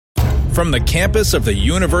from the campus of the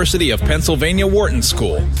University of Pennsylvania Wharton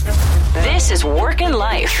School. This is Work and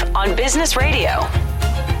Life on Business Radio.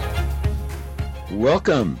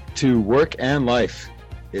 Welcome to Work and Life.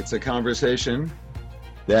 It's a conversation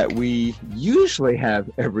that we usually have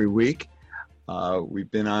every week.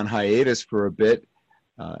 We've been on hiatus for a bit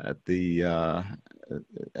at the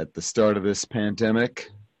start of this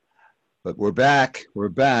pandemic, but we're back.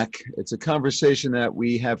 It's a conversation that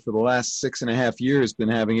we have for the last 6.5 years been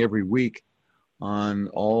having every week on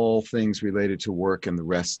all things related to work and the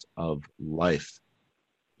rest of life,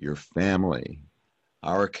 your family,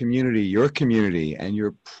 our community, your community, and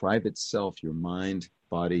your private self, your mind,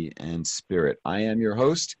 body, and spirit. I am your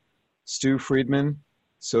host, Stu Friedman.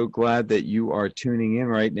 So glad that you are tuning in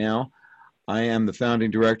right now. I am the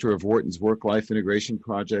founding director of Wharton's Work-Life Integration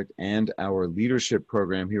Project and our leadership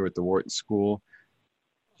program here at the Wharton School.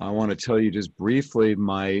 I want to tell you just briefly,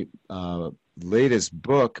 my latest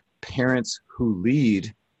book, Parents Who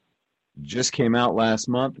Lead, just came out last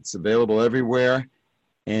month. It's available everywhere.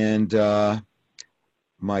 And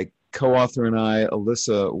my co-author and I,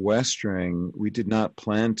 Alyssa Westring, we did not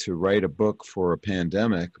plan to write a book for a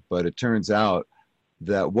pandemic, but it turns out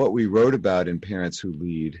that what we wrote about in Parents Who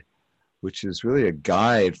Lead, which is really a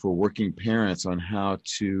guide for working parents on how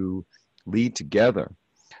to lead together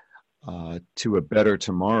to a better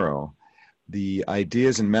tomorrow, the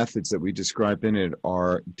ideas and methods that we describe in it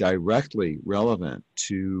are directly relevant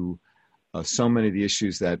to so many of the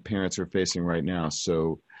issues that parents are facing right now.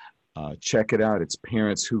 So check it out. It's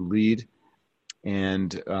Parents Who Lead.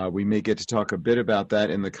 And we may get to talk a bit about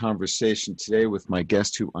that in the conversation today with my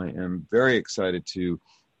guest, who I am very excited to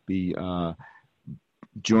be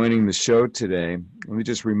joining the show today. Let me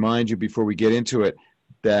just remind you before we get into it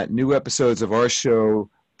that new episodes of our show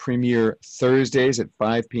premiere Thursdays at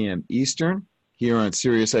 5 p.m. Eastern here on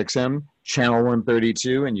SiriusXM, channel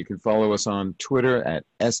 132, and you can follow us on Twitter at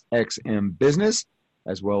SXM Business,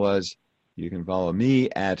 as well as you can follow me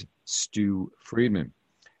at Stu Friedman.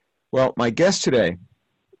 Well, my guest today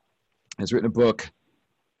has written a book,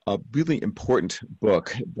 a really important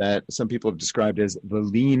book that some people have described as the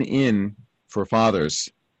Lean In for fathers.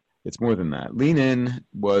 It's more than that. Lean In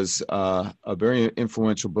was a very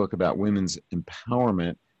influential book about women's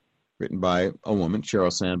empowerment, written by a woman,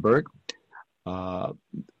 Sheryl Sandberg,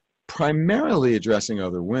 primarily addressing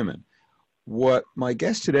other women. What my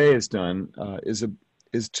guest today has done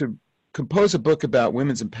is to compose a book about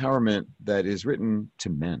women's empowerment that is written to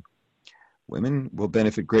men. Women will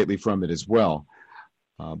benefit greatly from it as well,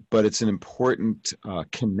 but it's an important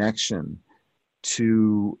connection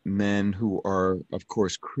to men who are, of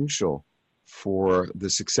course, crucial for the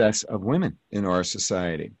success of women in our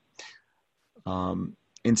society.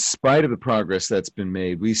 In spite of the progress that's been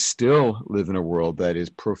made, we still live in a world that is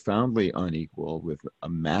profoundly unequal, with a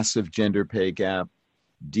massive gender pay gap,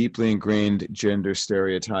 deeply ingrained gender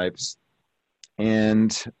stereotypes,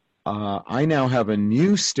 and I now have a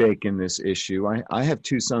new stake in this issue. I have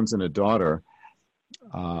 2 sons and a daughter.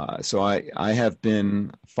 So I have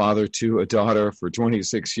been father to a daughter for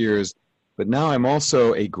 26 years, but now I'm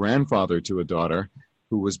also a grandfather to a daughter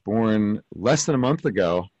who was born less than a month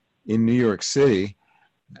ago in New York City,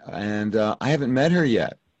 and I haven't met her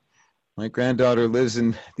yet. My granddaughter lives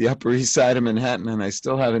in the Upper East Side of Manhattan, and I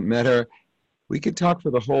still haven't met her. We could talk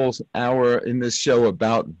for the whole hour in this show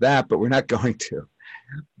about that, but we're not going to.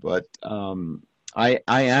 But I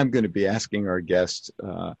am going to be asking our guest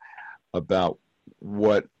about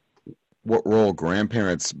what role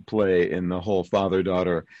grandparents play in the whole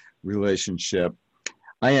father-daughter relationship.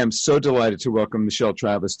 I am so delighted to welcome Michelle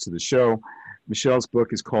Travis to the show. Michelle's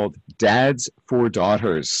book is called Dads for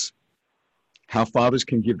Daughters: How Fathers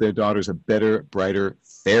Can Give Their Daughters a Better, Brighter,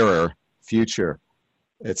 Fairer Future.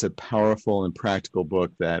 It's a powerful and practical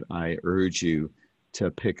book that I urge you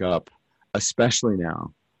to pick up, especially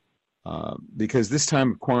now, because this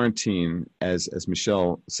time of quarantine, as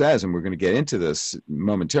Michelle says, and we're going to get into this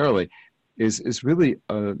momentarily, is really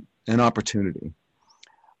an opportunity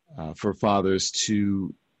for fathers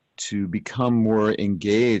to become more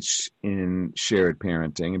engaged in shared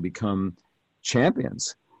parenting and become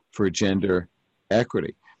champions for gender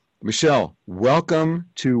equity. Michelle, welcome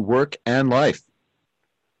to Work and Life.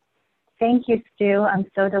 Thank you, Stu. I'm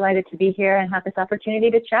so delighted to be here and have this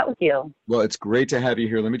opportunity to chat with you. Well, it's great to have you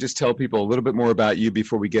here. Let me just tell people a little bit more about you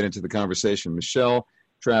before we get into the conversation. Michelle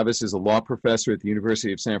Travis is a law professor at the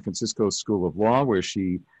University of San Francisco School of Law, where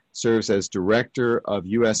she serves as director of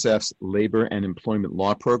USF's Labor and Employment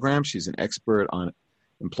Law Program. She's an expert on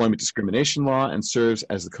employment discrimination law and serves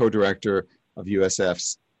as the co-director of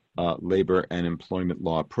USF's Labor and Employment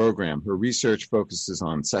Law Program. Her research focuses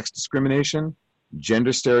on sex discrimination,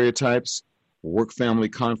 gender stereotypes, work-family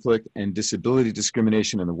conflict, and disability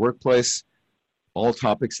discrimination in the workplace, all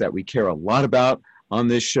topics that we care a lot about on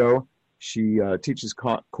this show. She teaches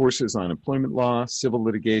courses on employment law, civil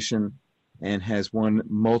litigation, and has won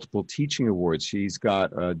multiple teaching awards. She's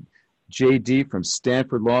got a JD from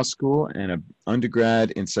Stanford Law School and an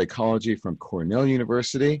undergrad in psychology from Cornell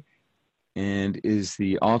University, and is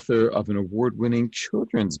the author of an award-winning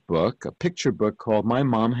children's book, a picture book called My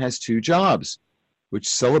Mom Has Two Jobs, which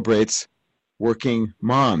celebrates working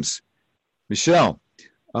moms. Michelle,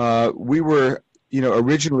 we were,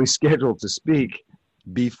 originally scheduled to speak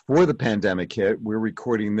before the pandemic hit. We're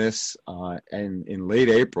recording this in late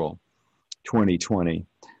April 2020.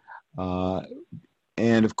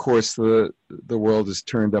 And of course, the world is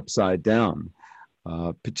turned upside down,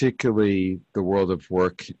 particularly the world of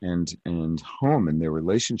work and home and their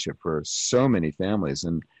relationship for so many families.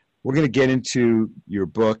 And we're going to get into your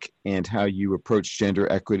book and how you approach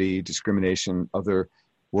gender equity, discrimination, other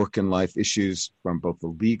work and life issues from both the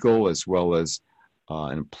legal as well as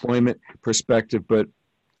an employment perspective. But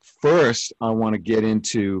first, I want to get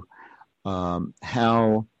into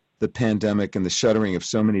how the pandemic and the shuttering of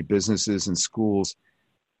so many businesses and schools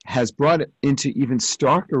has brought into even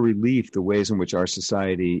starker relief the ways in which our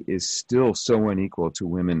society is still so unequal to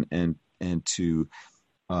women and to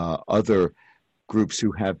other groups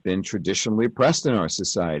who have been traditionally oppressed in our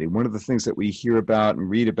society. One of the things that we hear about and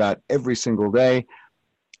read about every single day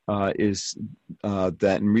is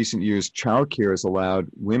that in recent years, childcare has allowed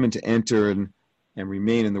women to enter and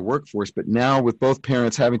remain in the workforce. But now with both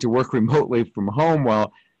parents having to work remotely from home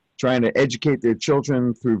while trying to educate their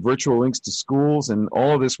children through virtual links to schools, and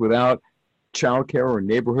all of this without childcare or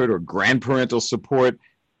neighborhood or grandparental support,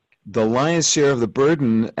 the lion's share of the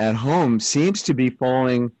burden at home seems to be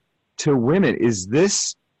falling to women. Is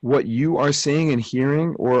this what you are seeing and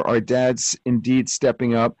hearing, or are dads indeed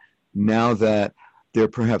stepping up now that they're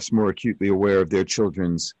perhaps more acutely aware of their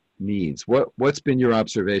children's needs? What's been your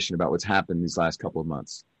observation about what's happened these last couple of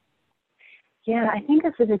months? Yeah, I think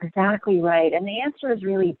this is exactly right. And the answer is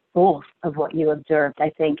really both of what you observed.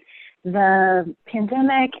 I think the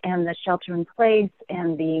pandemic and the shelter in place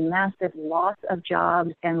and the massive loss of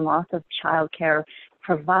jobs and loss of childcare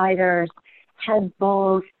providers has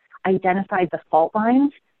both identified the fault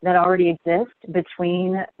lines that already exist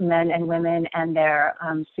between men and women and their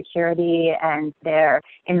security and their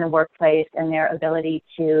in the workplace and their ability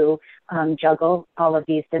to juggle all of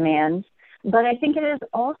these demands. But I think it has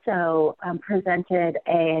also presented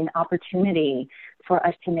an opportunity for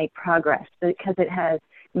us to make progress because it has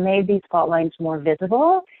made these fault lines more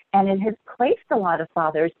visible, and it has placed a lot of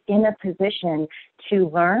fathers in a position to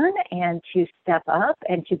learn and to step up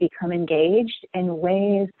and to become engaged in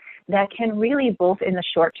ways that can really, both in the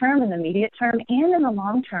short term, in the immediate term, and in the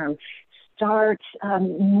long term, start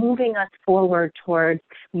moving us forward towards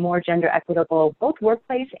more gender equitable, both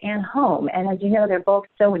workplace and home. And as you know, they're both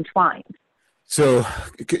so entwined. So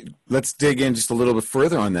let's dig in just a little bit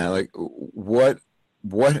further on that. Like, what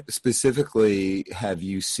specifically have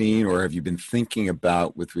you seen or have you been thinking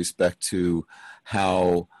about with respect to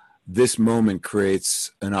how this moment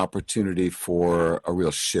creates an opportunity for a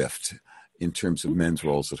real shift in terms of men's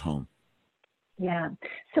roles at home? Yeah.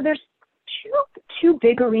 So there's two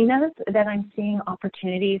big arenas that I'm seeing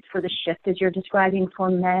opportunities for the shift as you're describing for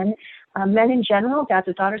men. Men in general, dads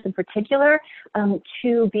with daughters in particular,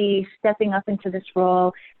 to be stepping up into this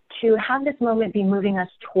role, to have this moment be moving us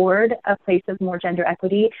toward a place of more gender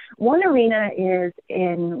equity. One arena is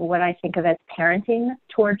in what I think of as parenting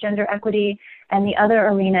toward gender equity, and the other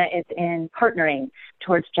arena is in partnering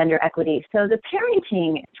towards gender equity. So the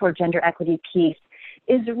parenting toward gender equity piece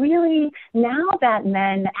is really, now that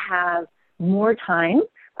men have more time,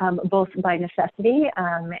 both by necessity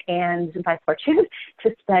and by fortune,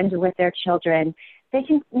 to spend with their children, they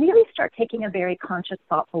can really start taking a very conscious,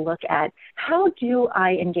 thoughtful look at how do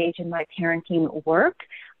I engage in my parenting work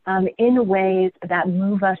in ways that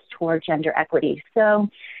move us toward gender equity. So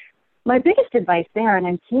my biggest advice there, and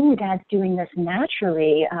I'm seeing dads doing this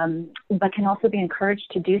naturally, but can also be encouraged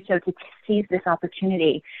to do so to seize this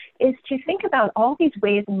opportunity, is to think about all these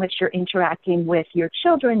ways in which you're interacting with your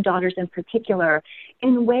children, daughters in particular,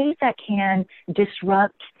 in ways that can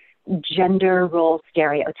disrupt gender role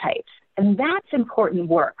stereotypes. And that's important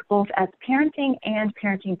work, both as parenting and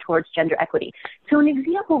parenting towards gender equity. So an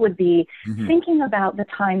example would be thinking about the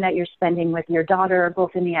time that you're spending with your daughter,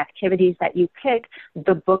 both in the activities that you pick,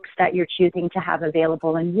 the books that you're choosing to have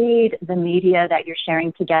available and read, the media that you're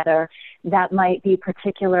sharing together that might be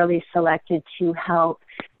particularly selected to help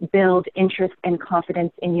build interest and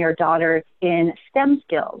confidence in your daughters in STEM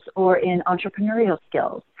skills or in entrepreneurial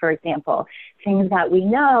skills, for example, things that we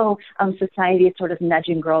know society is sort of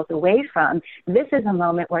nudging girls away from. This is a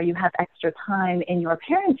moment where you have extra time in your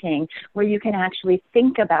parenting where you can actually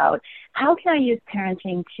think about, how can I use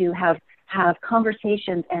parenting to have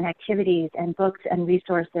conversations and activities and books and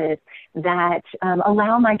resources that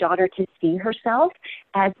allow my daughter to see herself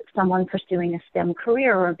as someone pursuing a STEM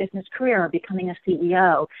career or a business career or becoming a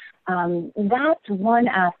CEO. That's one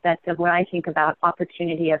aspect of what I think about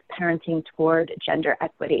opportunity of parenting toward gender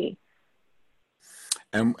equity.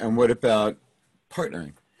 And what about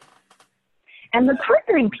partnering? And the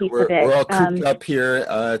partnering piece of it. We're all cooped up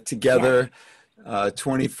here together,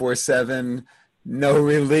 24/7. No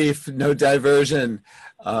relief, no diversion.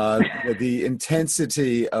 The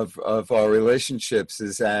intensity of our relationships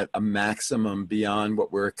is at a maximum beyond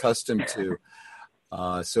what we're accustomed to.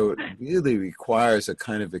 So it really requires a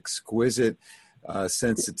kind of exquisite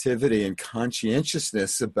sensitivity and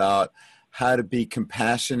conscientiousness about how to be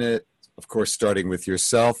compassionate, of course, starting with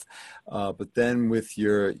yourself, but then with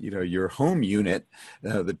your home unit,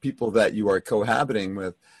 the people that you are cohabiting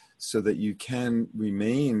with, so that you can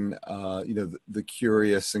remain, the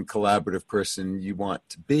curious and collaborative person you want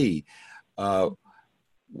to be.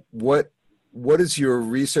 What does your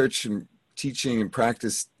research and teaching and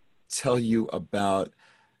practice tell you about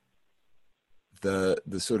the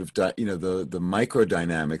sort of the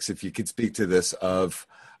microdynamics, if you could speak to this, of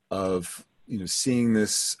seeing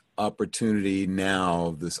this opportunity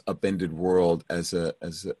now, this upended world, as a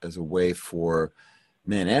way for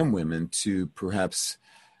men and women to perhaps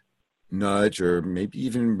nudge or maybe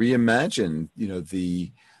even reimagine,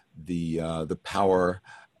 the power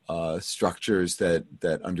structures that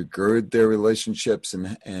undergird their relationships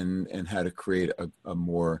and how to create a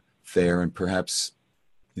more fair and perhaps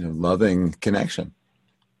loving connection.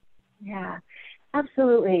 Yeah,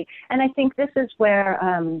 absolutely. And I think this is where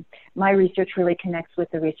my research really connects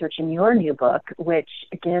with the research in your new book, which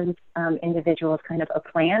gives individuals kind of a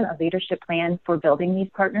leadership plan for building these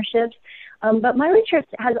partnerships. But my research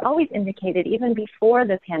has always indicated, even before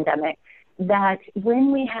the pandemic, that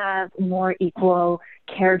when we have more equal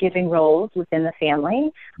caregiving roles within the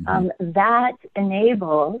family, that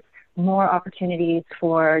enables more opportunities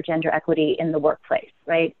for gender equity in the workplace,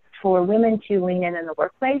 right? For women to lean in the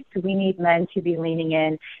workplace, we need men to be leaning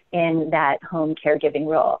in that home caregiving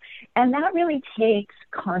role. And that really takes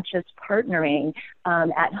conscious partnering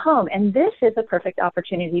at home. And this is a perfect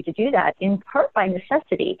opportunity to do that, in part by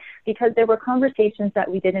necessity, because there were conversations that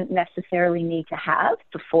we didn't necessarily need to have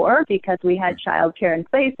before, because we had childcare in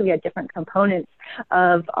place, we had different components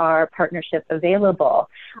of our partnership available.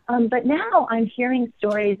 But now I'm hearing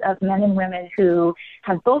stories of men and women who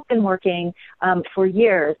have both been working for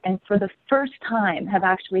years, and for the first time have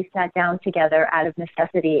actually sat down together out of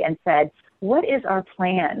necessity and said, what is our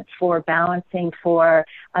plan for balancing, for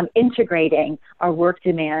integrating our work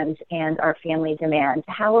demands and our family demands?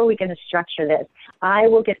 How are we going to structure this? I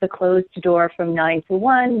will get the closed door from 9 to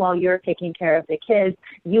 1 while you're taking care of the kids.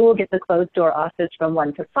 You will get the closed door office from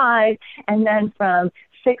 1 to 5. And then from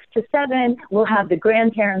 6 to 7, we'll have the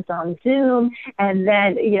grandparents on Zoom, and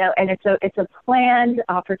then, and it's a planned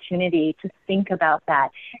opportunity to think about that.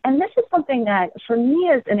 And this is something that, for me,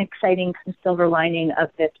 is an exciting silver lining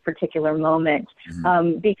of this particular moment,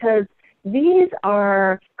 because these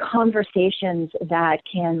are conversations that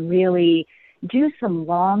can really do some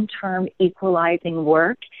long-term equalizing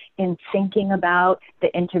work in thinking about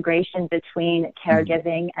the integration between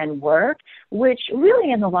caregiving and work, which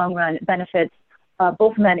really, in the long run, benefits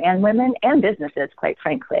both men and women and businesses, quite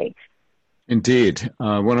frankly. Indeed.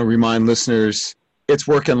 I want to remind listeners, it's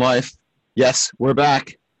Work and Life. Yes, we're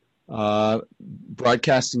back,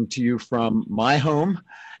 broadcasting to you from my home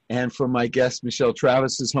and from my guest, Michelle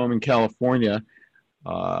Travis's home in California.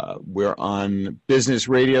 We're on Business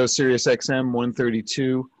Radio, Sirius XM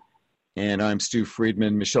 132, and I'm Stu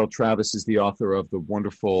Friedman. Michelle Travis is the author of the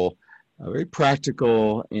wonderful, very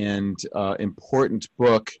practical and important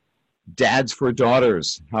book, Dads for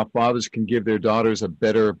Daughters, How Fathers Can Give Their Daughters a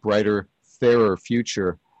Better, Brighter, Fairer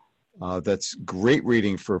Future. That's great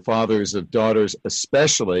reading for fathers of daughters,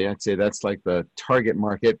 especially. I'd say that's like the target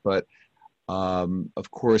market, but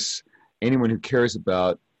of course, anyone who cares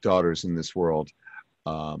about daughters in this world,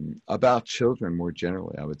 about children more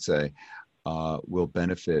generally, I would say, will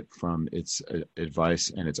benefit from its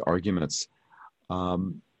advice and its arguments.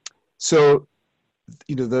 So,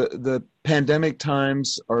 the pandemic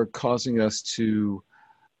times are causing us to,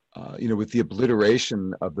 with the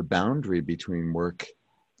obliteration of the boundary between work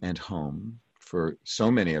and home, for so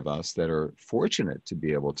many of us that are fortunate to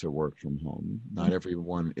be able to work from home. Not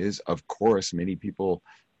everyone is, of course. Many people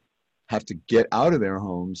have to get out of their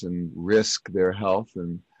homes and risk their health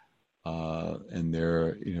and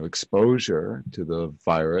their exposure to the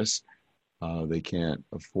virus. They can't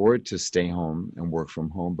afford to stay home and work from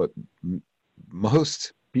home, but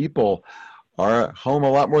most people are home a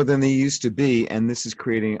lot more than they used to be, and this is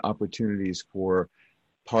creating opportunities for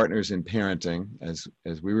partners in parenting,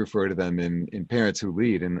 as we refer to them in Parents Who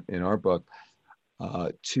Lead in our book,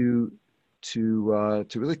 to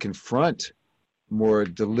really confront more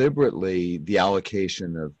deliberately the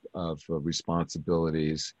allocation of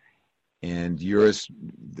responsibilities. And yours,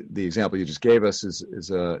 the example you just gave us,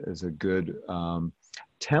 is a good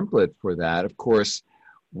template for that. Of course,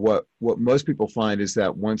 what most people find is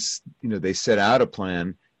that once they set out a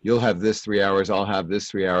plan, you'll have this 3 hours, I'll have this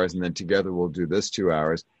 3 hours, and then together we'll do this 2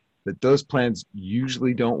 hours. That those plans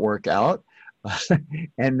usually don't work out,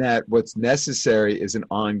 and that what's necessary is an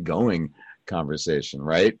ongoing conversation,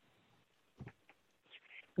 right?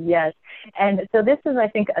 Yes. And so this is, I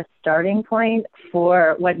think, a starting point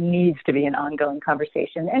for what needs to be an ongoing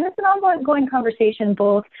conversation. And it's an ongoing conversation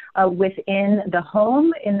both within the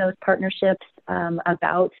home, in those partnerships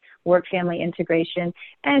about work-family integration,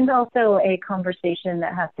 and also a conversation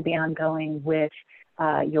that has to be ongoing with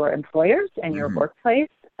your employers and your workplace.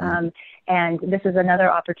 And this is another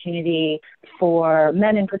opportunity for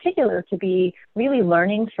men in particular to be really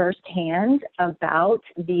learning firsthand about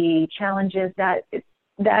the challenges that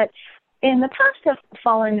in the past have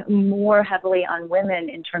fallen more heavily on women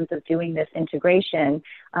in terms of doing this integration,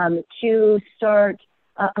 to start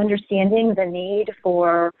understanding the need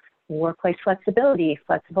for workplace flexibility,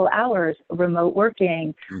 flexible hours, remote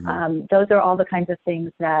working. Those are all the kinds of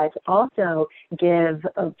things that also give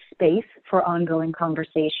a space for ongoing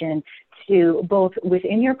conversation to both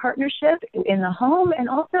within your partnership in the home and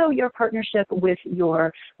also your partnership with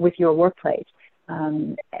your workplace.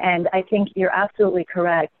 And I think you're absolutely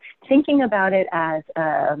correct. Thinking about it as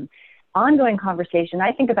ongoing conversation,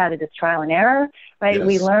 I think about it as trial and error, right? Yes.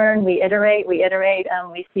 We learn, we iterate,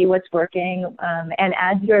 we see what's working. And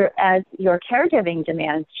as your caregiving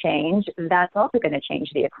demands change, that's also going to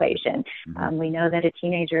change the equation. We know that a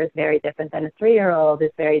teenager is very different than a 3-year-old,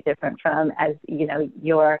 is very different from, as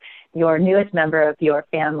your newest member of your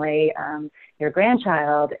family, your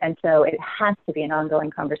grandchild. And so it has to be an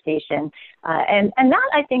ongoing conversation. And that,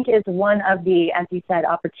 I think, is one of the, as you said,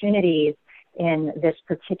 opportunities in this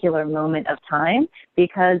particular moment of time,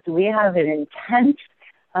 because we have an intense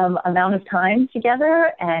amount of time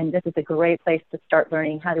together, and this is a great place to start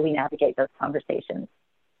learning how do we navigate those conversations.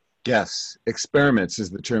 Yes, experiments is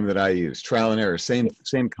the term that I use. Trial and error, same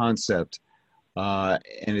concept, and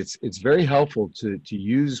it's very helpful to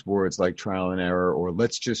use words like trial and error, or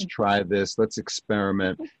let's just try this, let's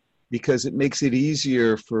experiment, because it makes it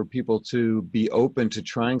easier for people to be open to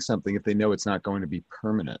trying something if they know it's not going to be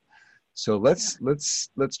permanent. So let's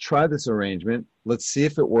try this arrangement. Let's see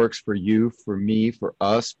if it works for you, for me, for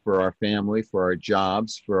us, for our family, for our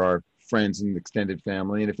jobs, for our friends and extended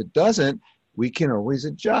family. And if it doesn't, we can always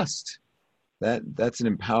adjust. That's an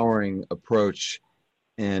empowering approach,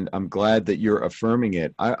 and I'm glad that you're affirming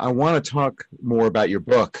it. I want to talk more about your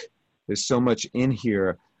book. There's so much in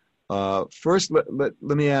here. First, let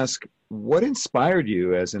me ask, what inspired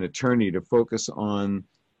you as an attorney to focus on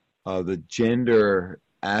the gender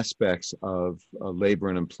aspects of labor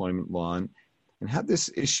and employment law, and how this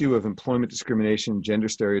issue of employment discrimination, gender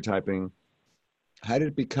stereotyping, how did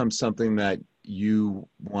it become something that you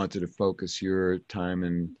wanted to focus your time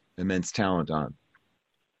and immense talent on?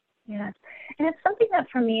 Yes, and it's something that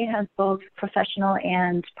for me has both professional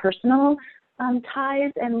and personal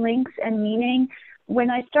ties and links and meaning.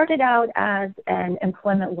 When I started out as an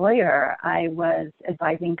employment lawyer, I was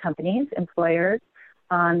advising companies, employers,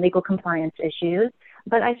 on legal compliance issues.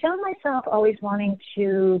 But I found myself always wanting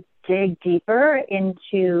to dig deeper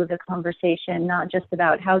into the conversation, not just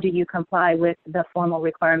about how do you comply with the formal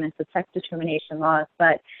requirements of sex discrimination laws,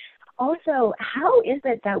 but also how is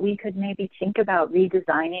it that we could maybe think about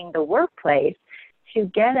redesigning the workplace to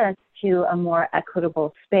get us to a more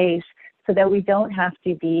equitable space so that we don't have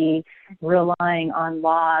to be relying on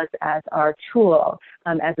laws as our tool,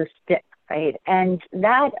 as a stick. Right? And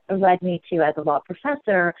that led me to, as a law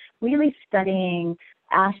professor, really studying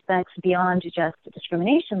aspects beyond just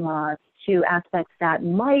discrimination laws to aspects that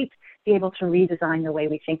might be able to redesign the way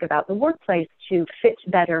we think about the workplace to fit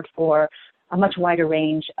better for a much wider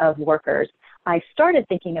range of workers. I started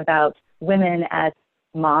thinking about women as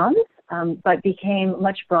moms, but became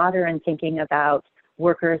much broader in thinking about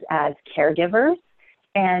workers as caregivers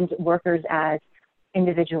and workers as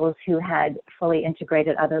individuals who had fully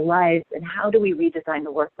integrated other lives, and how do we redesign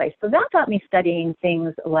the workplace? So that got me studying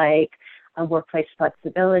things like workplace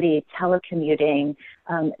flexibility, telecommuting,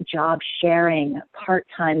 job sharing,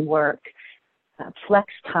 part-time work, flex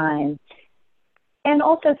time, and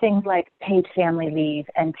also things like paid family leave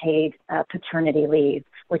and paid paternity leave,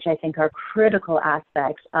 which I think are critical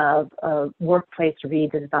aspects of workplace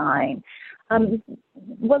redesign.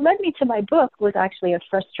 What led me to my book was actually a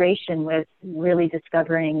frustration with really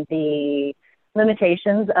discovering the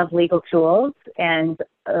limitations of legal tools and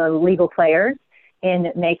legal players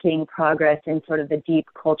in making progress in sort of the deep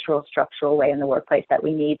cultural, structural way in the workplace that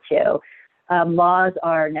we need to. Laws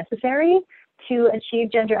are necessary to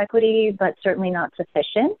achieve gender equity, but certainly not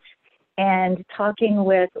sufficient. And talking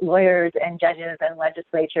with lawyers and judges and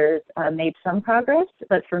legislatures made some progress,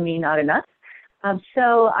 but for me, not enough.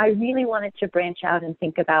 So I really wanted to branch out and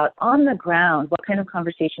think about, on the ground, what kind of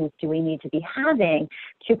conversations do we need to be having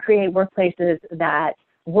to create workplaces that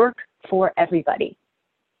work for everybody?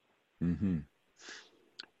 Mm-hmm.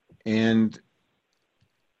 And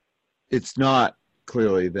it's not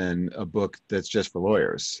clearly then a book that's just for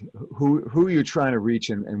lawyers. Who are you trying to reach,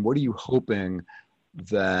 and what are you hoping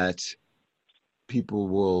that people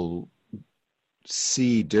will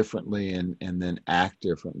see differently and then act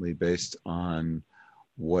differently based on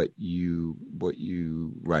what you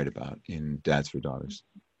write about in Dads for Daughters?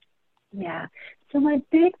 Yeah. So my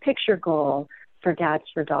big picture goal for Dads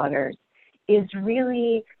for Daughters is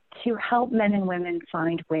really to help men and women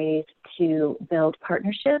find ways to build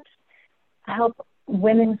partnerships, help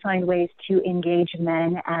women find ways to engage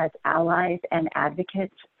men as allies and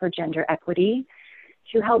advocates for gender equity,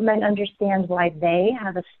 to help men understand why they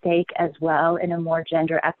have a stake as well in a more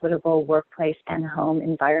gender equitable workplace and home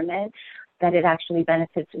environment, that it actually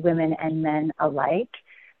benefits women and men alike.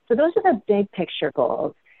 So those are the big picture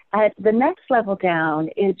goals. At the next level down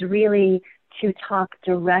is really to talk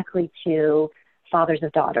directly to fathers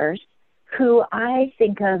of daughters, who I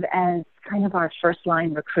think of as kind of our first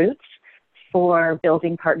line recruits for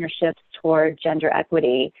building partnerships toward gender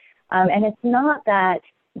equity. And it's not that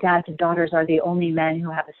dads of daughters are the only men who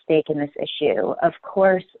have a stake in this issue. Of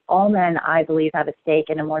course, all men, I believe, have a stake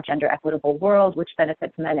in a more gender equitable world, which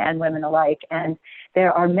benefits men and women alike. And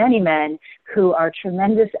there are many men who are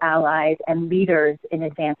tremendous allies and leaders in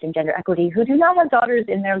advancing gender equity who do not have daughters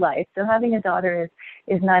in their life. So having a daughter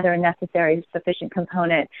is neither a necessary or sufficient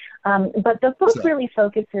component. But the book really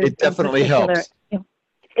focuses. It definitely helps.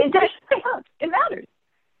 It definitely helps. It matters.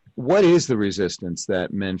 What is the resistance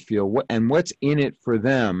that men feel, and what's in it for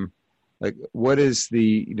them? Like, what is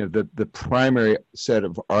the primary set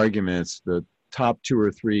of arguments, the top 2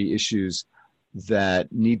 or 3 issues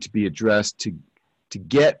that need to be addressed to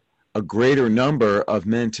get a greater number of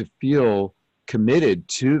men to feel committed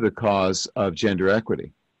to the cause of gender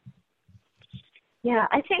equity? Yeah,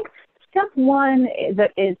 I think step one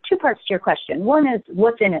is 2 parts to your question. One is,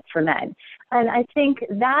 what's in it for men? And I think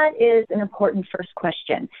that is an important first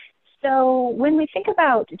question. So when we think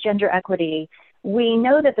about gender equity, we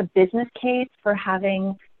know that the business case for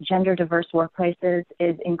having gender diverse workplaces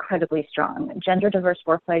is incredibly strong. Gender diverse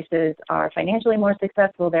workplaces are financially more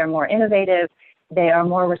successful, they're more innovative, they are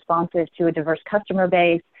more responsive to a diverse customer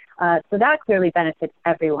base. So that clearly benefits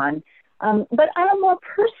everyone. But on a more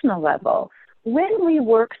personal level, when we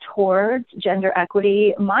work towards gender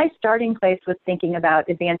equity, my starting place was thinking about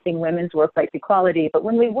advancing women's workplace equality. But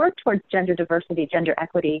when we work towards gender diversity, gender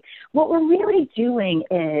equity, what we're really doing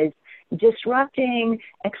is disrupting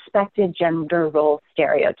expected gender role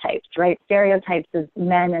stereotypes, right? Stereotypes of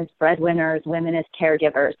men as breadwinners, women as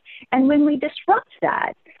caregivers. And when we disrupt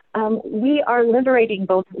that, we are liberating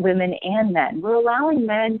both women and men. We're allowing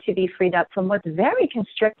men to be freed up from what's very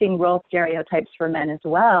constricting role stereotypes for men as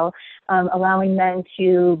well, allowing men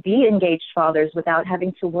to be engaged fathers without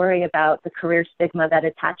having to worry about the career stigma that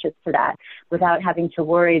attaches to that, without having to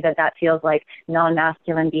worry that that feels like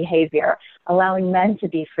non-masculine behavior, allowing men to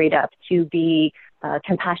be freed up to be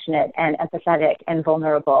compassionate and empathetic and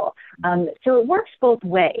vulnerable. So it works both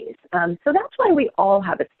ways. So that's why we all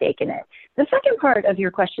have a stake in it. The second part of your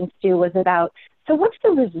question, Stu, was about, so what's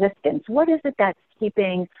the resistance? What is it that's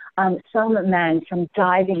keeping some men from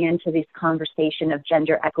diving into this conversation of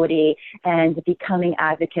gender equity and becoming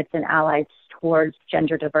advocates and allies towards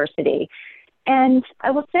gender diversity? And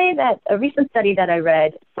I will say that a recent study that I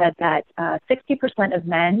read said that 60% of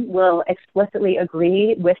men will explicitly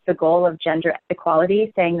agree with the goal of gender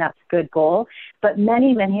equality, saying that's a good goal, but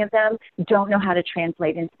many of them don't know how to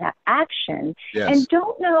translate into that action. Yes. And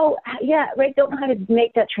don't know how to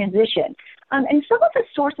make that transition. And some of the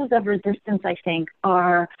sources of resistance, I think,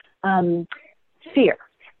 are fear.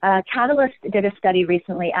 Catalyst did a study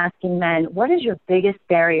recently asking men, what is your biggest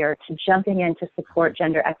barrier to jumping in to support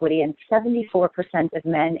gender equity? And 74% of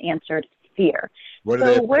men answered fear. What are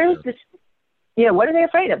they afraid of? What are they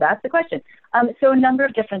afraid of? That's the question. So a number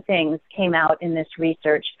of different things came out in this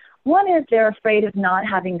research. One is they're afraid of not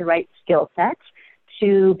having the right skill set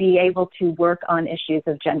to be able to work on issues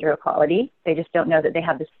of gender equality. They just don't know that they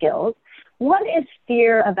have the skills. One is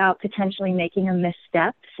fear about potentially making a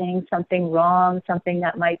misstep, saying something wrong, something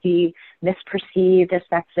that might be misperceived as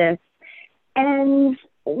sexist. And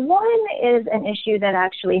one is an issue that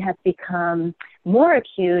actually has become more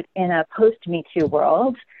acute in a post-Me Too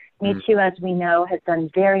world. Me Too, as we know, has done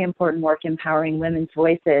very important work empowering women's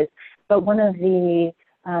voices. But one of the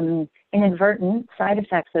inadvertent side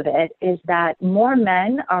effects of it is that more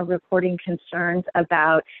men are reporting concerns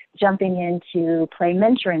about jumping in to play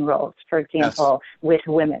mentoring roles, for example, with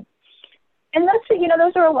women. And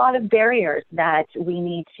those are a lot of barriers that we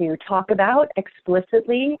need to talk about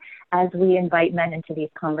explicitly as we invite men into these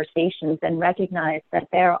conversations and recognize that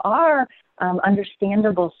there are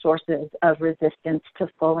understandable sources of resistance to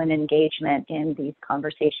full engagement in these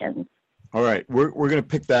conversations. All right, we're going to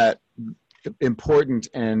pick that important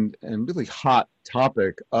and really hot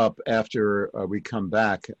topic up after we come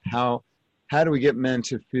back. How do we get men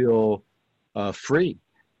to feel free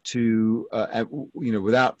to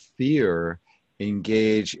without fear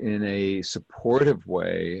engage in a supportive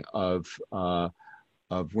way of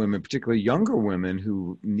women, particularly younger women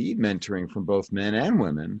who need mentoring from both men and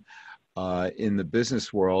women in the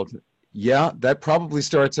business world? Yeah, that probably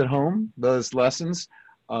starts at home, those lessons,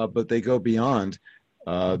 but they go beyond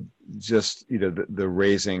just the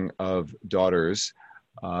raising of daughters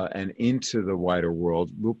and into the wider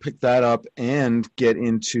world. We'll pick that up and get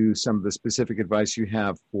into some of the specific advice you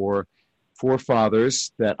have for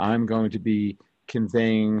fathers that I'm going to be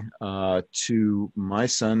conveying to my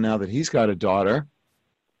son now that he's got a daughter,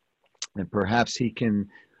 and perhaps he can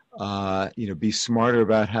be smarter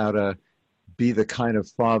about how to be the kind of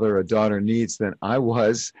father a daughter needs than I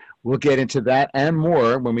was. We'll get into that and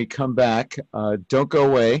more when we come back. Don't go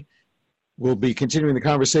away. We'll be continuing the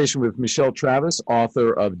conversation with Michelle Travis,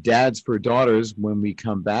 author of Dads for Daughters, when we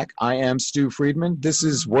come back. I am Stu Friedman. This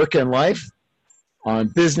is Work and Life on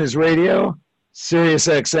Business Radio, Sirius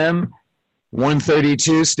XM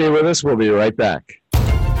 132. Stay with us. We'll be right back.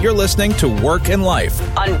 You're listening to Work and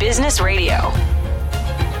Life on Business Radio.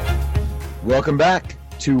 Welcome back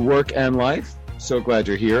to Work and Life. So glad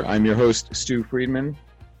you're here. I'm your host, Stu Friedman,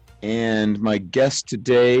 and my guest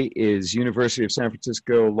today is University of San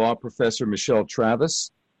Francisco law professor Michelle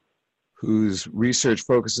Travis, whose research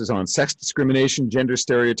focuses on sex discrimination, gender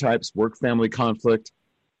stereotypes, work-family conflict,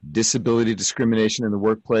 disability discrimination in the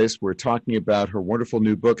workplace. We're talking about her wonderful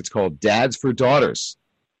new book. It's called Dads for Daughters: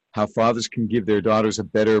 How Fathers Can Give Their Daughters a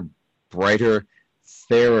Better, Brighter,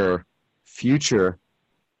 Fairer Future.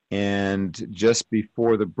 And just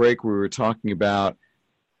before the break, we were talking about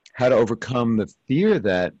how to overcome the fear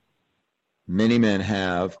that many men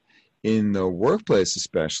have in the workplace,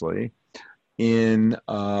 especially in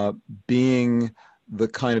being the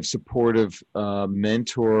kind of supportive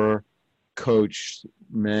mentor, coach,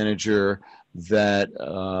 manager that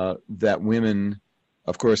women,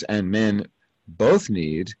 of course, and men both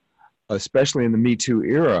need, especially in the Me Too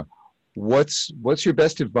era. What's your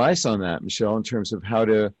best advice on that, Michelle, in terms of how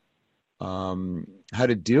to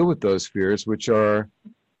deal with those fears, which are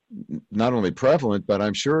not only prevalent, but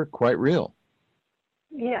I'm sure quite real?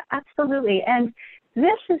 Yeah, absolutely. And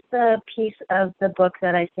this is the piece of the book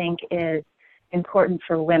that I think is important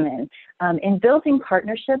for women. In building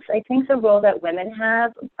partnerships, I think the role that women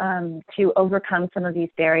have to overcome some of these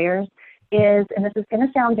barriers is, and this is going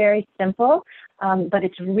to sound very simple, but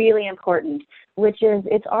it's really important, which is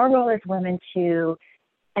it's our role as women to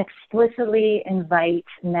explicitly invite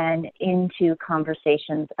men into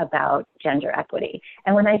conversations about gender equity.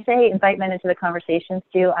 And when I say invite men into the conversations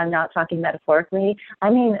too, I'm not talking metaphorically. I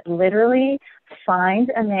mean literally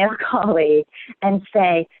find a male colleague and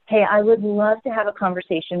say, hey, I would love to have a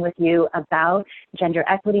conversation with you about gender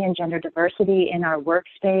equity and gender diversity in our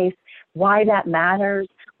workspace, why that matters,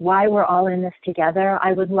 why we're all in this together.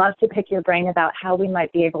 I would love to pick your brain about how we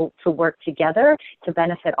might be able to work together to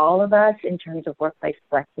benefit all of us in terms of workplace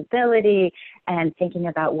flexibility and thinking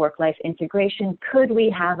about work-life integration. Could we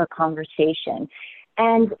have a conversation?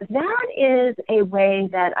 And that is a way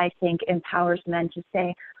that I think empowers men to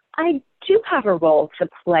say, I do have a role to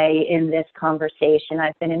play in this conversation.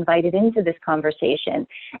 I've been invited into this conversation.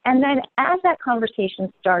 And then as that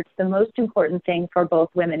conversation starts, the most important thing for both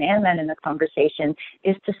women and men in the conversation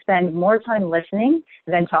is to spend more time listening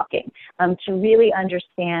than talking, to really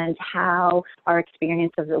understand how our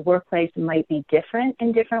experience of the workplace might be different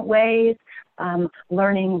in different ways.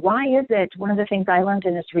 Learning why is it, one of the things I learned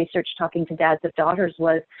in this research talking to dads of daughters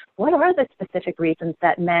was, what are the specific reasons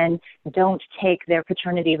that men don't take their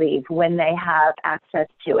paternity leave when they have access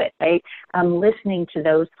to it, right? Listening to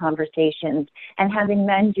those conversations and having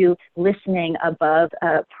men do listening above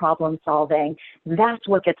problem solving, that's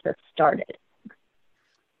what gets us started.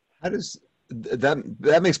 How does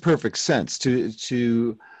that makes perfect sense to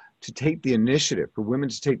take the initiative, for women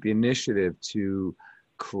to take the initiative to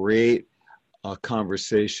create a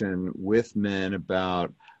conversation with men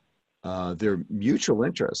about their mutual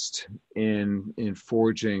interest in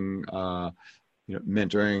forging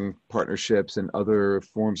mentoring partnerships and other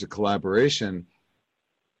forms of collaboration.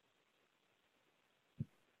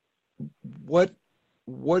 What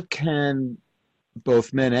can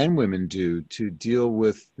both men and women do to deal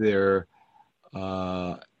with their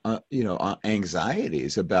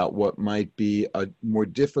anxieties about what might be a more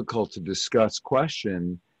difficult to discuss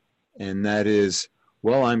question? And that is,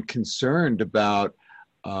 well, I'm concerned about,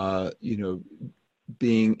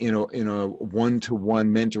 being in a one-to-one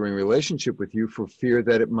mentoring relationship with you for fear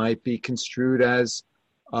that it might be construed as,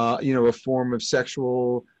 a form of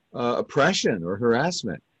sexual oppression or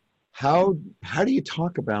harassment. How do you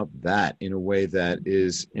talk about that in a way that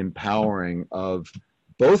is empowering of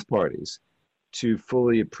both parties to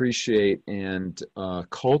fully appreciate and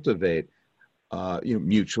cultivate,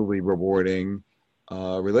 mutually rewarding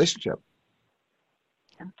relationship?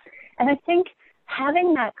 And I think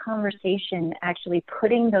having that conversation, actually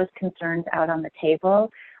putting those concerns out on the table,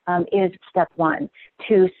 is step one.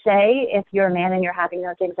 To say, if you're a man and you're having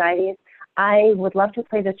those anxieties, I would love to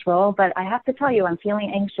play this role, but I have to tell you, I'm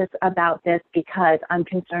feeling anxious about this because I'm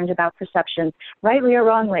concerned about perceptions, rightly or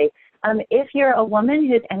wrongly. If you're a woman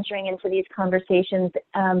who's entering into these conversations,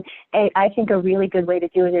 I think a really good way to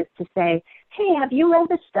do it is to say, hey, have you read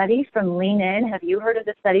the study from Lean In? Have you heard of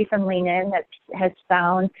the study from Lean In that has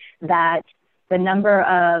found that the number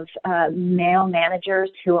of male managers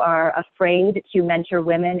who are afraid to mentor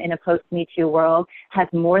women in a post-Me Too world has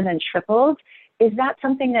more than tripled? Is that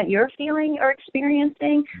something that you're feeling or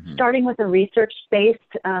experiencing? Mm-hmm. Starting with a research-based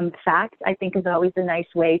fact, I think, is always a nice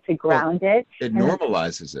way to ground it. It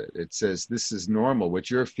normalizes it. It says, this is normal. What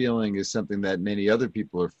you're feeling is something that many other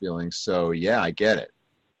people are feeling. So, yeah, I get it.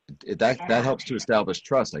 That helps to establish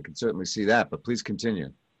trust. I can certainly see that, but please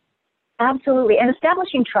continue. Absolutely. And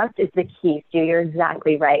establishing trust is the key, Stu. You're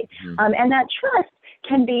exactly right. Mm-hmm. And that trust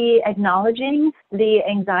can be acknowledging the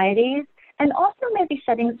anxieties, and also maybe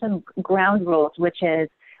setting some ground rules, which is,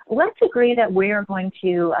 let's agree that we're going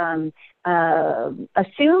to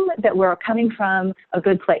assume that we're coming from a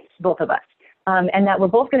good place, both of us, and that we're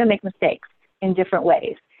both going to make mistakes in different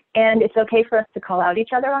ways. And it's okay for us to call out each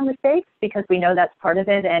other on mistakes because we know that's part of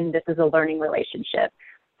it, and this is a learning relationship.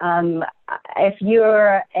 If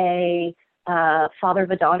you're a father of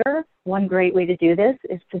a daughter, one great way to do this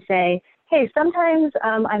is to say, hey, sometimes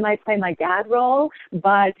I might play my dad role,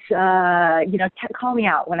 but, call me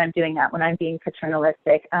out when I'm doing that, when I'm being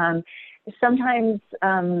paternalistic. Sometimes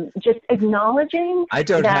just acknowledging I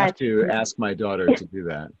don't have to ask my daughter to do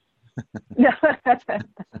that.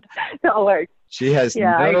 Don't worry. She has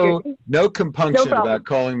no compunction about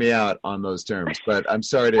calling me out on those terms, but I'm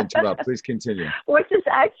sorry to interrupt. Please continue. Which is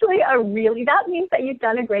actually that means that you've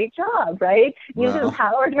done a great job, right? You've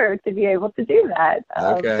empowered her to be able to do that.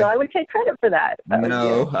 Okay. So I would take credit for that.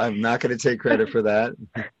 No, I'm not going to take credit for that,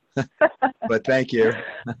 but thank you.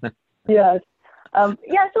 Yes. So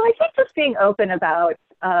I think just being open about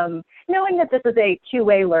knowing that this is a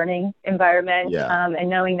two-way learning environment, and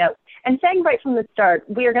knowing that, and saying right from the start,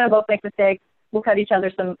 we are going to both make mistakes. We'll cut each other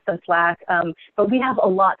some slack, but we have a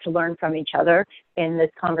lot to learn from each other in this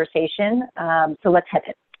conversation. So let's hit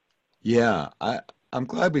it. Yeah, I'm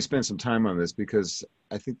glad we spent some time on this because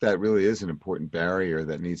I think that really is an important barrier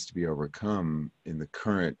that needs to be overcome in the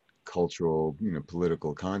current cultural,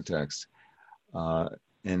 political context.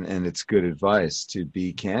 And it's good advice to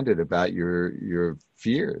be candid about your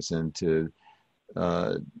fears and to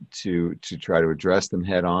try to address them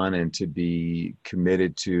head on and to be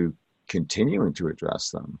committed to continuing to address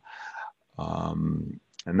them.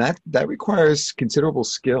 And that requires considerable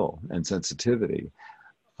skill and sensitivity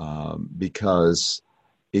because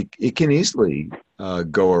it can easily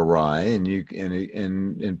go awry,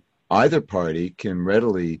 and either party can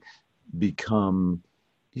readily become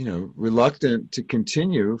reluctant to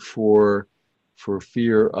continue for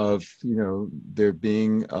fear of, there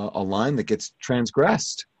being a line that gets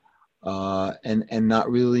transgressed, and not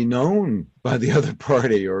really known by the other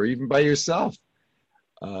party or even by yourself.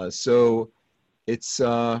 So it's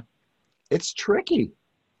tricky.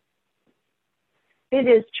 It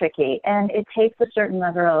is tricky, and it takes a certain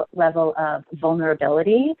level of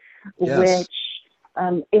vulnerability, Yes.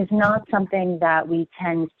 which is not something that we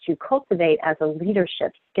tend to cultivate as a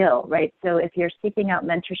leadership skill, right? So if you're seeking out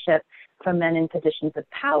mentorship from men in positions of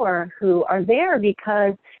power who are there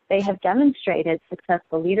because they have demonstrated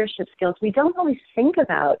successful leadership skills, we don't always think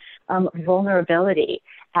about vulnerability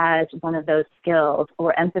as one of those skills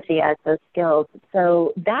or empathy as those skills.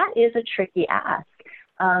 So that is a tricky ask.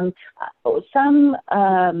 Some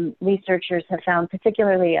researchers have found,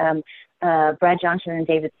 particularly Brad Johnson and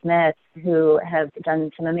David Smith, who have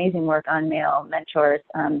done some amazing work on male mentors,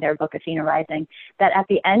 their book Athena Rising, that at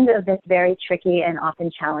the end of this very tricky and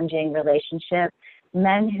often challenging relationship,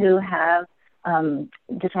 men who have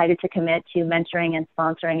decided to commit to mentoring and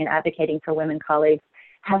sponsoring and advocating for women colleagues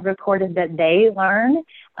have reported that they learn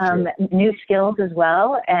new skills as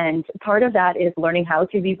well. And part of that is learning how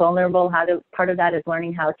to be vulnerable. Part of that is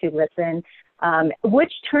learning how to listen,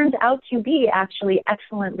 which turns out to be actually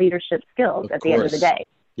excellent leadership skills at the end of the day.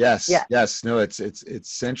 Yes, Yeah. yes. No, it's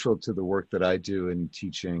central to the work that I do in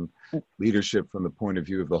teaching leadership from the point of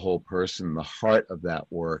view of the whole person. The heart of that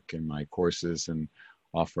work in my courses and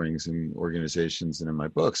offerings and organizations and in my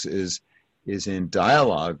books is in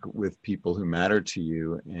dialogue with people who matter to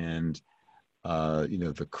you. And,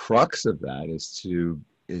 the crux of that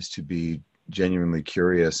is to be genuinely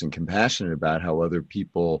curious and compassionate about how other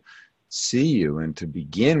people see you, and to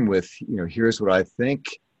begin with, here's what I think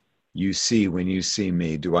you see when you see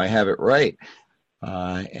me. Do I have it right?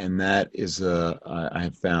 And that is I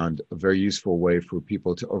have found a very useful way for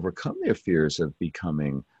people to overcome their fears of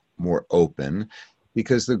becoming more open,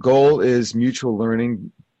 because the goal is mutual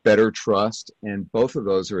learning, better trust, and both of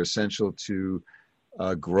those are essential to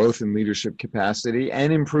growth in leadership capacity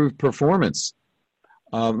and improved performance.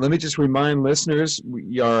 Let me just remind listeners,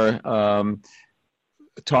 we are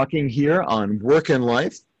talking here on Work and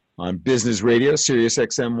Life on Business Radio, Sirius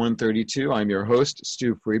XM 132. I'm your host,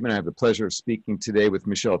 Stu Friedman. I have the pleasure of speaking today with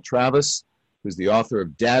Michelle Travis, who's the author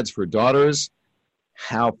of Dads for Daughters,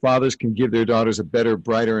 How Fathers Can Give Their Daughters a Better,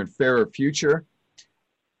 Brighter, and Fairer Future.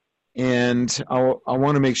 And I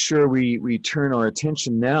want to make sure we turn our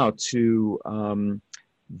attention now to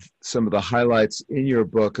some of the highlights in your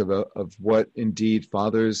book of what indeed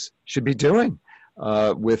fathers should be doing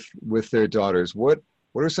with their daughters. What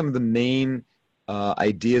are some of the main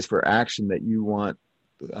ideas for action that you want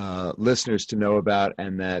listeners to know about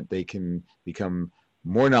and that they can become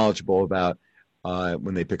more knowledgeable about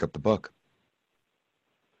when they pick up the book?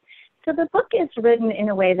 So the book is written in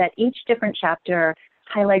a way that each different chapter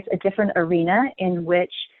highlights a different arena in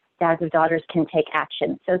which dads of daughters can take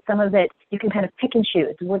action. So some of it, you can kind of pick and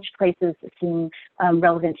choose which places seem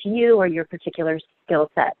relevant to you or your particular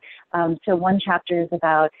skill set. So one chapter is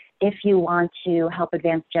about if you want to help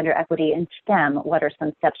advance gender equity in STEM, what are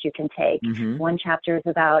some steps you can take? Mm-hmm. One chapter is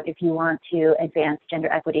about if you want to advance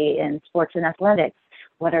gender equity in sports and athletics,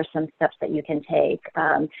 what are some steps that you can take?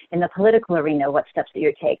 In the political arena, what steps that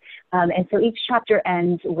you take? And so each chapter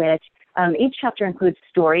ends with each chapter includes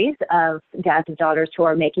stories of dads of daughters who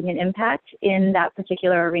are making an impact in that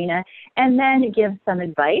particular arena, and then it gives some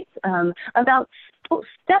advice about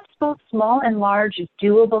steps, both small and large,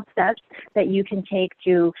 doable steps that you can take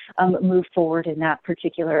to move forward in that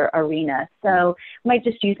particular arena. So I might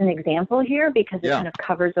just use an example here because it kind of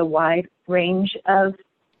covers a wide range of,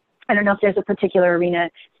 I don't know if there's a particular arena,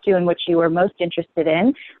 Stu, in which you are most interested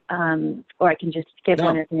in, or I can just give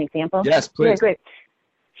one as an example. Yes, please. Yeah, great.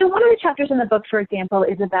 So one of the chapters in the book, for example,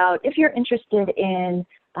 is about if you're interested in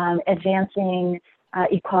advancing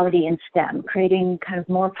equality in STEM, creating kind of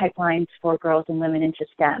more pipelines for girls and women into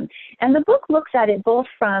STEM. And the book looks at it both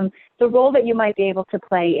from the role that you might be able to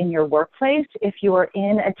play in your workplace. If you are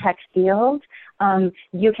in a tech field,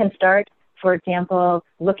 you can start, for example,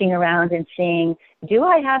 looking around and seeing, do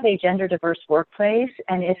I have a gender diverse workplace?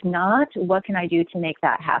 And if not, what can I do to make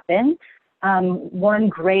that happen? One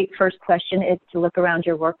great first question is to look around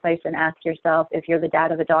your workplace and ask yourself, if you're the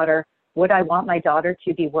dad of a daughter, would I want my daughter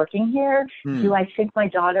to be working here? Do I think my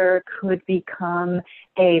daughter could become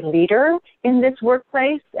a leader in this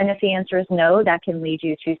workplace? And if the answer is no, that can lead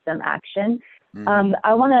you to some action.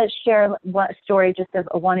 I want to share one story, just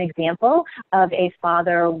of one example of a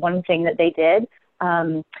father, one thing that they did.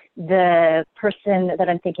 The person that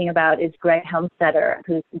I'm thinking about is Greg Helmstetter,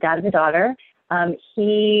 who's the dad of a daughter.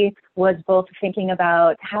 He was both thinking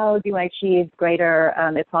about how do I achieve greater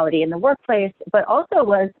equality in the workplace, but also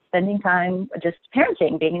was spending time just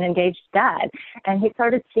parenting, being an engaged dad. And he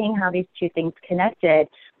started seeing how these two things connected.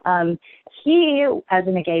 He, as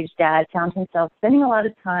an engaged dad, found himself spending a lot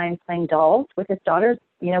of time playing dolls with his daughters,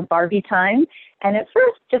 Barbie time. And at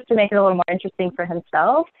first, just to make it a little more interesting for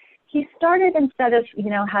himself, he started, instead of,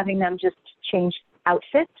 having them just change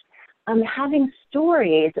outfits, having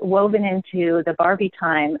stories woven into the Barbie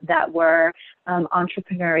time that were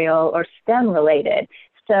entrepreneurial or STEM related.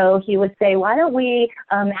 So he would say, why don't we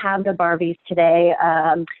have the Barbies today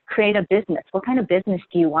create a business? What kind of business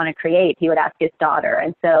do you want to create? He would ask his daughter.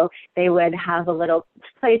 And so they would have a little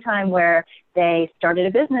playtime where they started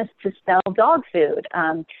a business to sell dog food,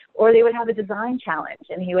 or they would have a design challenge.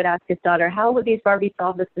 And he would ask his daughter, how would these Barbies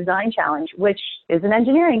solve this design challenge, which is an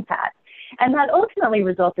engineering task? And that ultimately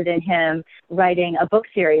resulted in him writing a book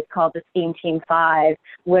series called The STEAM Team 5,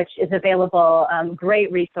 which is available, great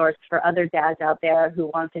resource for other dads out there who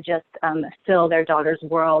want to just fill their daughter's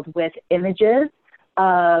world with images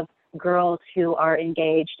of girls who are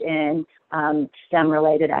engaged in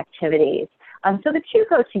STEM-related activities. So the two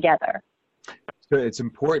go together. So it's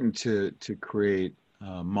important to create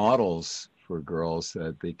models for girls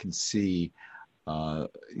that they can see,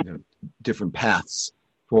 different paths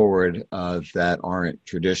forward that aren't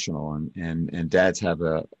traditional, and dads have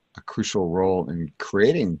a crucial role in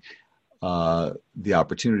creating the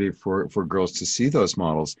opportunity for girls to see those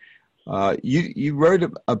models. You wrote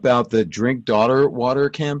about the Drink Daughter Water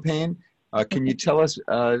campaign. Can you tell us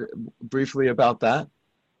briefly about that?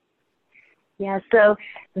 Yeah, so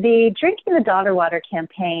the Drinking the Daughter Water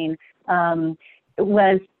campaign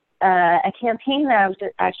was a campaign that was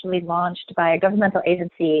actually launched by a governmental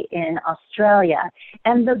agency in Australia.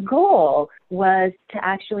 And the goal was to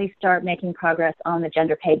actually start making progress on the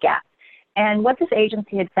gender pay gap. And what this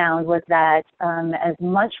agency had found was that as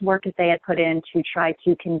much work as they had put in to try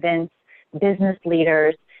to convince business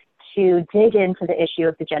leaders to dig into the issue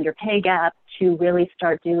of the gender pay gap, to really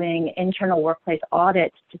start doing internal workplace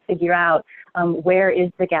audits to figure out where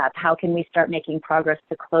is the gap, how can we start making progress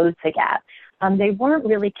to close the gap. They weren't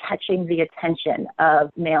really catching the attention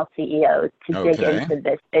of male CEOs to dig into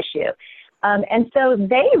this issue. And so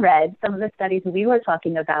they read some of the studies we were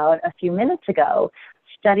talking about a few minutes ago,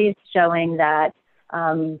 studies showing that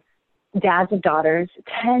dads of daughters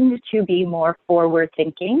tend to be more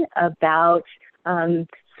forward-thinking about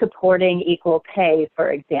supporting equal pay,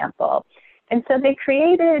 for example. And so they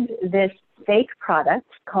created this fake product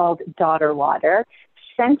called Daughter Water,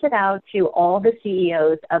 sent it out to all the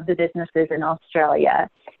CEOs of the businesses in Australia.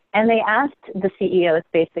 And they asked the CEOs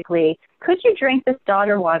basically, could you drink this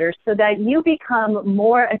daughter water so that you become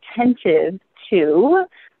more attentive to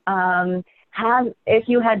if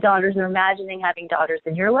you had daughters or imagining having daughters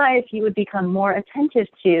in your life, you would become more attentive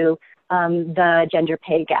to the gender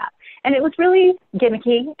pay gap. And it was really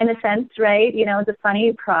gimmicky in a sense, right? It's a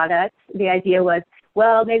funny product. The idea was,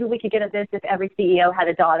 well, maybe we could get at this if every CEO had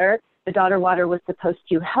a daughter. The daughter water was supposed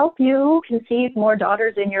to help you conceive more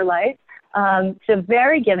daughters in your life. So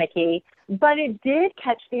very gimmicky, but it did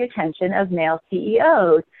catch the attention of male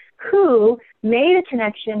CEOs who made a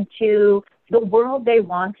connection to the world they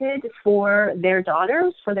wanted for their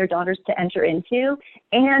daughters to enter into,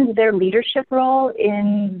 and their leadership role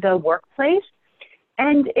in the workplace.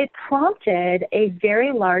 And it prompted a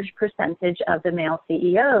very large percentage of the male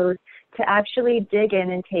CEOs to actually dig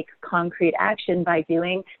in and take concrete action by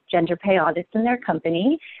doing gender pay audits in their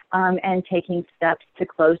company and taking steps to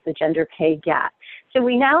close the gender pay gap. So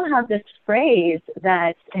we now have this phrase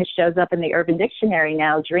that shows up in the Urban Dictionary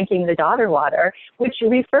now, drinking the daughter water, which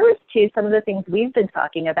refers to some of the things we've been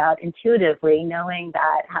talking about intuitively, knowing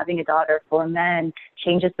that having a daughter for men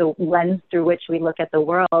changes the lens through which we look at the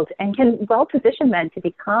world and can well position men to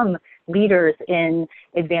become leaders in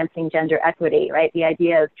advancing gender equity, right? The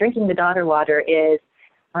idea of drinking the daughter water is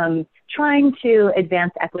trying to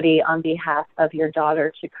advance equity on behalf of your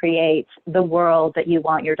daughter to create the world that you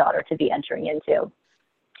want your daughter to be entering into.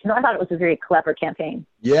 So I thought it was a very clever campaign.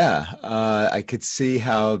 Yeah, I could see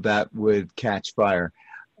how that would catch fire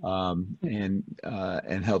and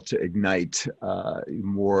help to ignite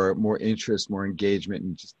more interest, more engagement,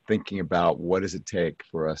 and just thinking about what does it take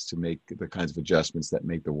for us to make the kinds of adjustments that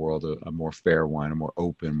make the world a more fair one, a more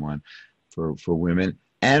open one for women,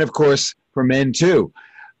 and of course for men too.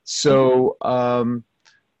 So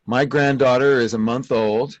my granddaughter is a month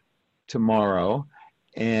old tomorrow,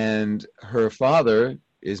 and her father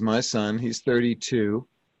is my son. He's 32,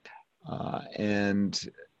 and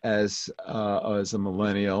as a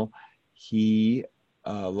millennial, he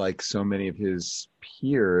like so many of his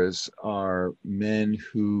peers, are men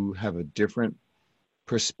who have a different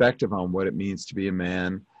perspective on what it means to be a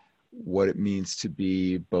man, what it means to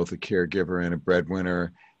be both a caregiver and a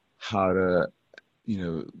breadwinner, how to,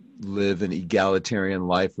 live an egalitarian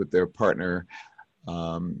life with their partner.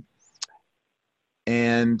 And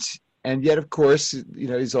yet, of course,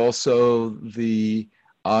 he's also the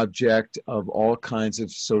object of all kinds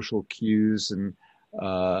of social cues and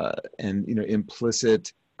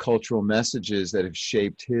implicit cultural messages that have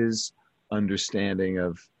shaped his understanding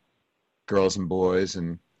of girls and boys.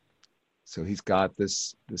 And so he's got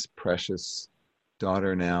this precious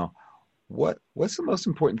daughter now. What's the most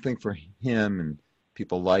important thing for him and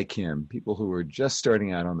people like him, people who are just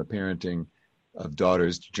starting out on the parenting of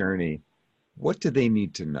daughters journey? What do they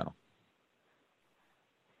need to know?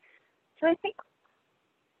 So I think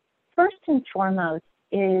first and foremost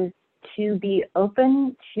is to be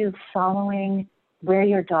open to following where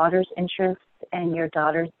your daughter's interests and your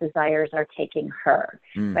daughter's desires are taking her,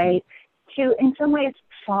 right? To, in some ways,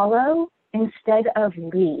 follow instead of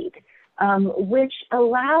lead, which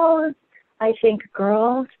allows, I think,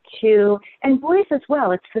 girls to, and boys as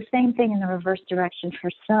well, it's the same thing in the reverse direction for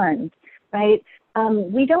sons, right?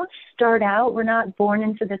 We don't start out, we're not born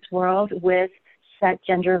into this world with set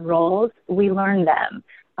gender roles, we learn them.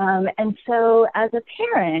 And so as a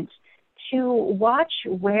parent, to watch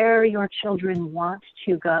where your children want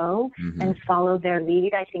to go and follow their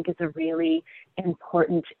lead, I think is a really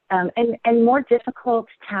important and more difficult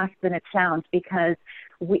task than it sounds, because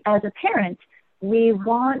we, as a parent, we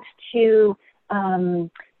want to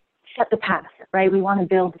set the path, right? We want to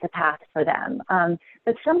build the path for them.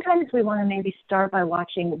 But sometimes we want to maybe start by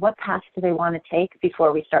watching what path do they want to take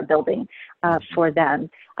before we start building for them.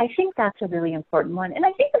 I think that's a really important one. And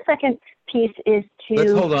I think the second piece is to...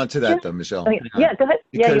 Let's hold on to that though, Michelle. Okay. Yeah, go ahead.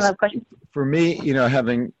 Because yeah, you have a question? For me,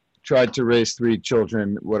 having tried to raise 3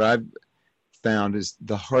 children, what I've found is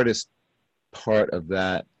the hardest part of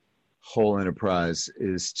that whole enterprise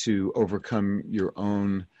is to overcome your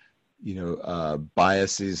own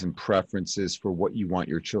biases and preferences for what you want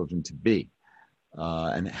your children to be,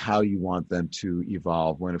 and how you want them to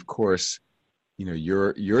evolve, when of course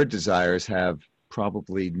your desires have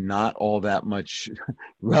probably not all that much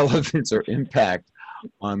relevance or impact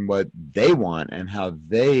on what they want and how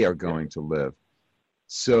they are going to live.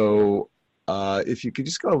 So if you could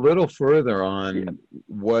just go a little further on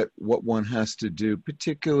what one has to do,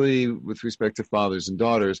 particularly with respect to fathers and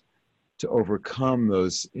daughters, to overcome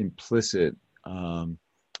those implicit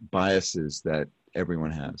biases that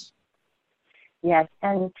everyone has. Yes,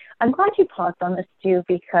 and I'm glad you paused on this too,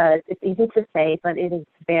 because it's easy to say, but it is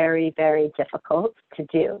very, very difficult to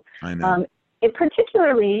do. I know. It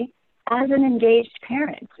particularly as an engaged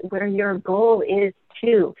parent, where your goal is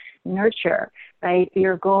to nurture, right?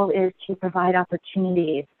 Your goal is to provide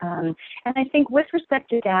opportunities. And I think with respect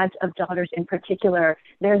to dads of daughters in particular,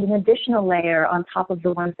 there's an additional layer on top of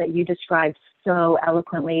the ones that you described so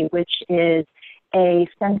eloquently, which is a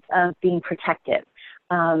sense of being protective.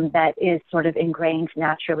 That is sort of ingrained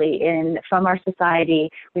naturally from our society.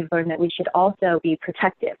 We've learned that we should also be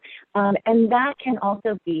protective. And that can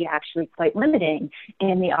also be actually quite limiting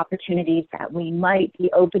in the opportunities that we might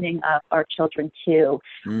be opening up our children to.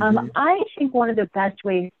 I think one of the best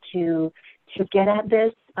ways to get at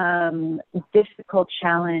this difficult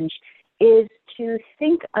challenge is to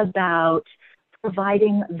think about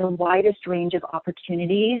providing the widest range of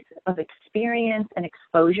opportunities of experience and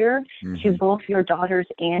exposure to both your daughters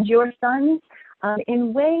and your sons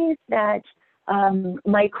in ways that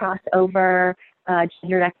might cross over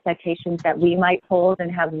gendered expectations that we might hold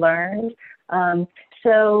and have learned.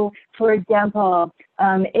 So, for example,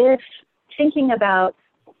 if thinking about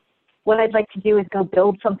what I'd like to do is go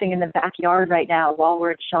build something in the backyard right now while we're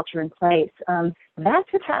at shelter in place, that's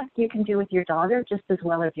a task you can do with your daughter just as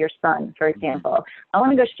well as your son, for example. I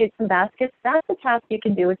want to go shoot some baskets. That's a task you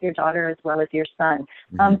can do with your daughter as well as your son.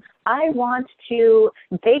 I want to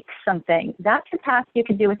bake something. That's a task you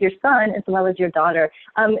can do with your son as well as your daughter.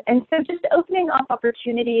 And so just opening up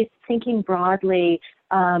opportunities, thinking broadly,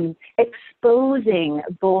 exposing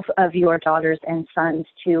both of your daughters and sons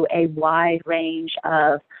to a wide range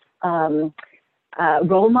of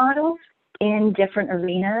role models in different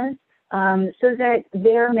arenas, so that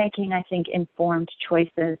they're making, I think, informed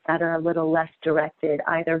choices that are a little less directed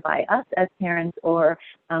either by us as parents or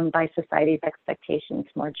by society's expectations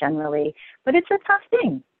more generally. But it's a tough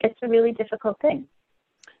thing. It's a really difficult thing.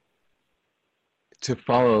 To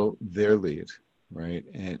follow their lead, right?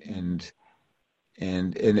 And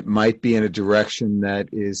it might be in a direction that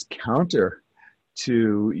is counter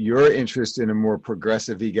to your interest in a more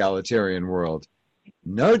progressive egalitarian world.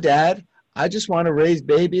 No, Dad, I just want to raise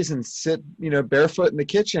babies and sit, barefoot in the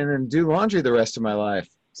kitchen and do laundry the rest of my life.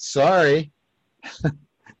 Sorry.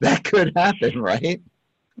 That could happen, right?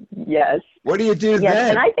 Yes. What do you do yes. then?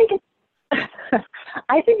 And I think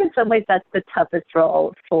I think in some ways that's the toughest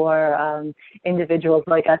role for individuals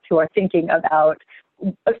like us who are thinking about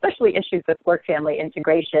especially issues with work-family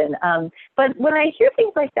integration. But when I hear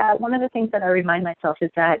things like that, one of the things that I remind myself is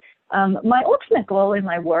that my ultimate goal in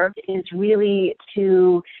my work is really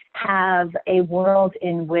to have a world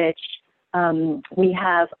in which we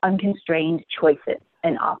have unconstrained choices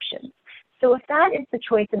and options. So if that is the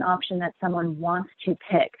choice and option that someone wants to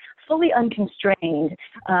pick, fully unconstrained,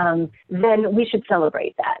 then we should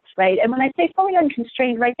celebrate that, right? And when I say fully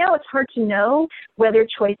unconstrained, right now it's hard to know whether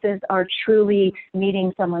choices are truly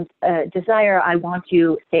meeting someone's desire. I want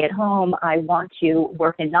to stay at home. I want to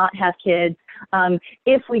work and not have kids.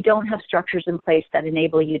 If we don't have structures in place that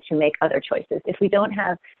enable you to make other choices, if we don't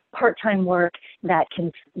have part-time work that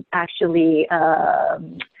can actually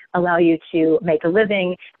allow you to make a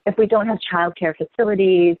living, if we don't have childcare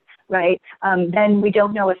facilities, right, then we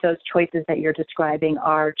don't know if those choices that you're describing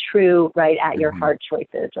are true, right, at your heart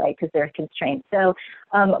choices, right, because they're constrained. So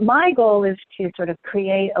my goal is to sort of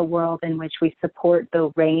create a world in which we support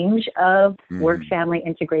the range of work-family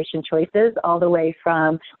integration choices, all the way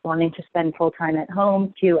from wanting to spend full time at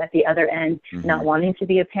home to, at the other end, not wanting to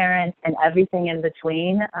be a parent, and everything in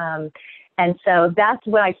between. And so that's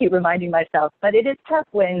what I keep reminding myself. But it is tough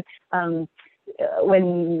when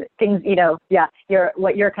things,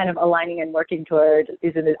 what you're kind of aligning and working toward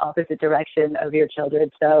is in the opposite direction of your children.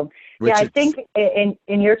 So, I think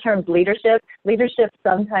in your terms, leadership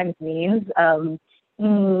sometimes means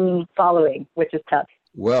following, which is tough.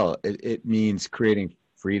 Well, it means creating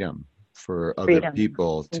freedom for other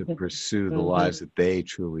people to pursue the lives that they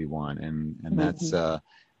truly want. And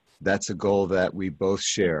that's a goal that we both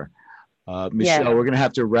share. Michelle, we're going to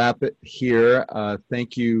have to wrap it here.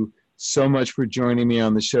 Thank you so much for joining me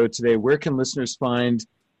on the show today. Where can listeners find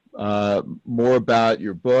more about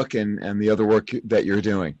your book and the other work that you're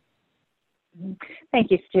doing?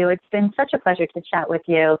 Thank you, Stu. It's been such a pleasure to chat with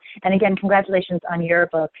you. And again, congratulations on your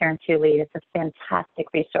book, Parents Who Lead. It's a fantastic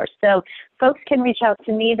resource. So folks can reach out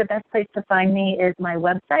to me. The best place to find me is my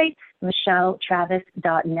website,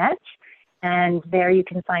 michelletravis.net. And there you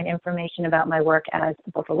can find information about my work as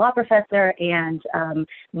both a law professor and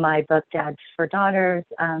my book, Dads for Daughters,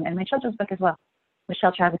 and my children's book as well,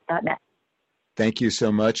 michelletravis.net. Thank you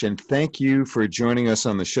so much. And thank you for joining us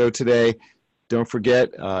on the show today. Don't forget,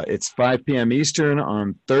 it's 5 p.m. Eastern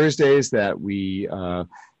on Thursdays that we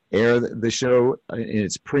air the show in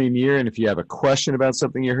its premiere. And if you have a question about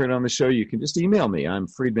something you heard on the show, you can just email me. I'm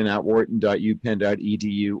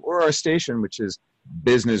friedman@wharton.upenn.edu, or our station, which is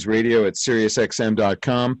Business Radio at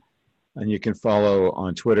SiriusXM.com. And you can follow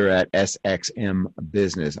on Twitter at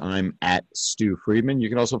SXMBusiness. I'm at Stu Friedman. You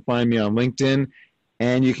can also find me on LinkedIn,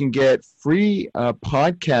 and you can get free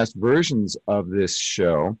podcast versions of this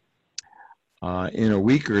show in a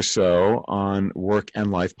week or so on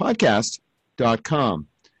workandlifepodcast.com.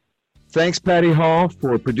 Thanks, Patty Hall,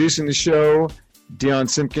 for producing the show, Dion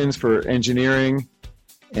Simpkins for engineering,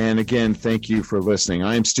 and again, thank you for listening.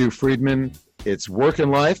 I'm Stu Friedman. It's Work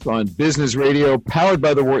and Life on Business Radio, powered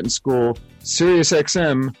by the Wharton School,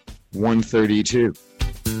 SiriusXM 132.